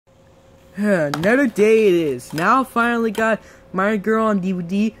Another day it is. Now I finally got My Girl on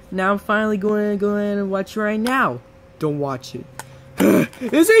DVD. Now I'm finally going to go in and watch it right now. Don't watch it.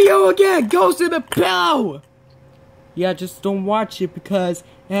 Is it you again? Ghost in the pillow! Yeah, just don't watch it because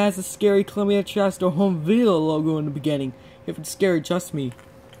it has a scary Columbia Tristar home video logo in the beginning. If it's scary, trust me.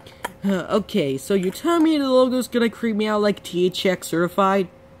 Okay, so you're telling me the logo's gonna creep me out like THX certified?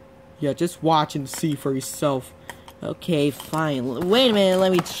 Yeah, just watch and see for yourself. Okay, fine. Wait a minute,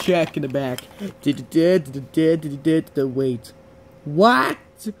 let me check in the back. Wait. What?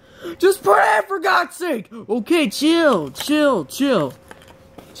 Just put it in, for God's sake! Okay, chill.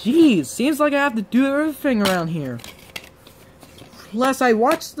 Jeez, seems like I have to do everything around here. Plus, I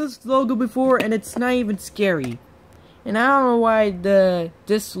watched this logo before and it's not even scary. And I don't know why the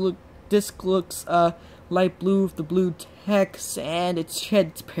disc looks light blue with the blue text and it's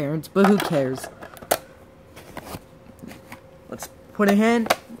transparent, but who cares? Let's put a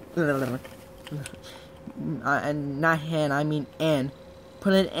hand. And not hand, I mean N.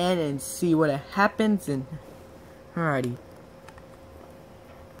 Put an N and see what happens. And alrighty.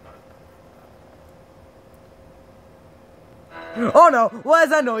 Oh no! What is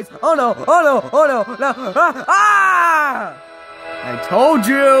that noise? Oh no! No! Ah! I told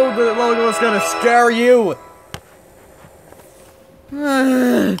you the logo was gonna scare you.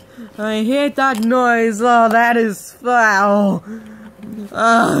 I hate that noise. Oh, that is foul.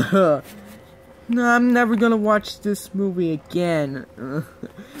 No, I'm never gonna watch this movie again. You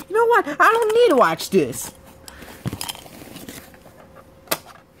know what? I don't need to watch this.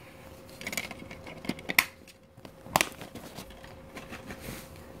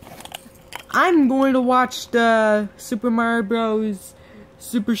 I'm going to watch the Super Mario Bros.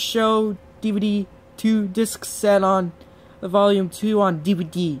 Super Show DVD 2 disc set on Volume 2 on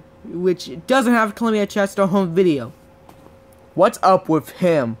DVD, which doesn't have Columbia Tristar home video. What's up with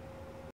him?